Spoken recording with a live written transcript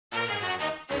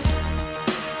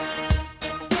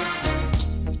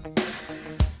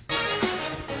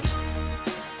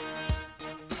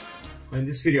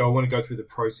this video, I want to go through the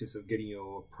process of getting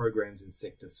your programs in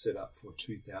Seqta set up for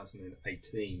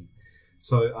 2018.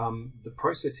 So the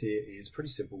process here is pretty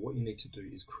simple. What you need to do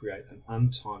is create an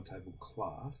un-timetabled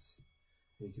class.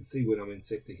 And you can see when I'm in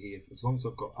Seqta here, as long as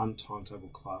I've got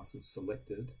un-timetabled classes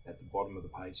selected at the bottom of the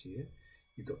page here,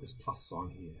 you've got this plus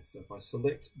sign here. So if I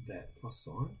select that plus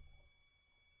sign,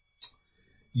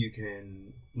 you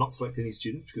can not select any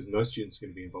students because no students are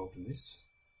going to be involved in this.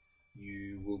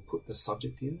 You will put the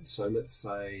subject in. So let's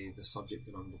say the subject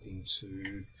that I'm looking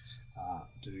to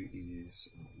do is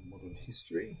modern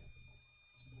history.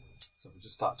 So we'll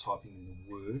just start typing in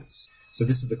the words. So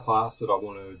this is the class that I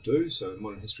want to do. So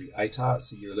modern history ATAR,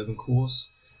 it's a year 11 course.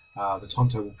 The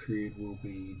timetable period will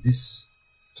be this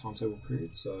timetable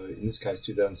period. So in this case,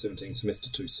 2017 semester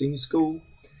 2 senior school.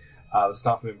 The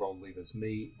staff member I'll leave as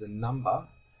me. The number,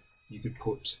 you could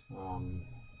put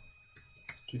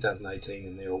 2018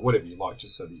 in there or whatever you like,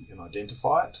 just so that you can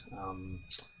identify it, and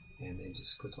then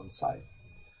just click on save.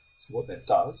 So what that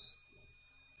does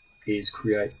is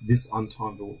creates this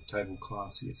un-timetabled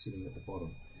class here sitting at the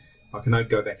bottom. I can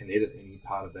go back and edit any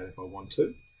part of that if I want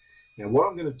to. Now what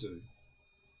I'm going to do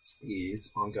is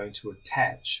I'm going to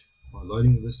attach, by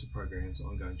loading the list of programs,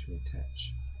 I'm going to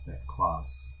attach that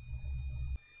class.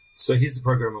 So here's the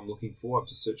program I'm looking for. I've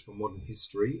just searched for modern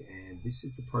history, and this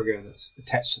is the program that's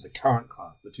attached to the current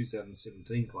class, the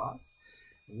 2017 class.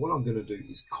 And what I'm going to do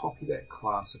is copy that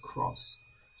class across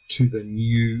to the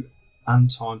new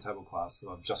un-timetabled class that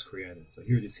I've just created. So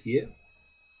here it is here.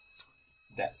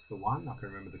 That's the one. I can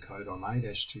remember the code on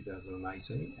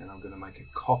A-2018, and I'm going to make a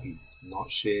copy,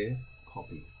 not share,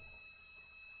 copy.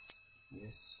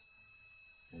 Yes,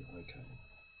 and OK.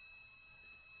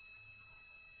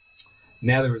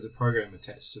 Now there is a program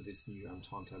attached to this new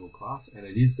un-timetabled class, and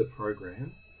it is the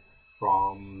program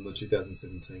from the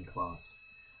 2017 class.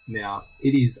 Now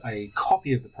it is a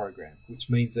copy of the program, which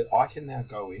means that I can now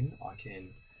go in, I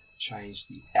can change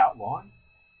the outline,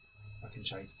 I can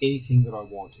change anything that I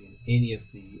want in any of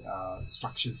the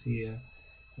structures here,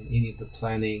 in any of the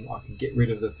planning. I can get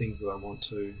rid of the things that I want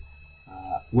to,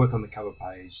 work on the cover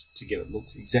page to get it look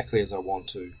exactly as I want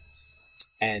to,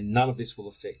 and none of this will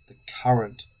affect the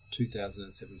current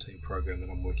 2017 program that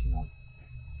I'm working on.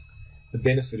 The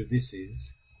benefit of this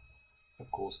is,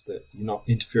 of course, that you're not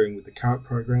interfering with the current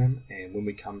program, and when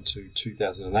we come to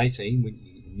 2018, when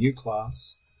you get a new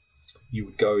class, you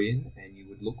would go in and you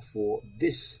would look for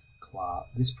this class,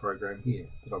 this program here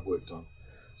that I've worked on.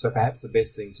 So perhaps the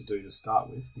best thing to do to start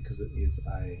with, because it is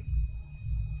here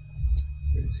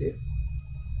it is here.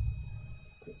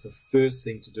 Perhaps the first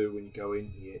thing to do when you go in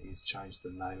here is change the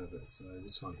name of it. So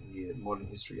this one here, Modern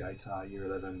History ATAR, Year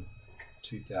 11,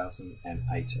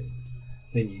 2018.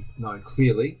 Then you know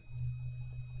clearly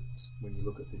when you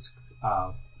look at this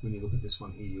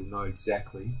one here, you'll know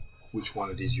exactly which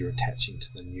one it is you're attaching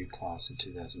to the new class in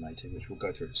 2018, which we'll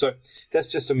go through. So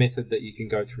that's just a method that you can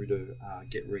go through to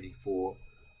get ready for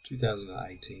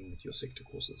 2018 with your Seqta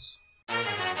courses.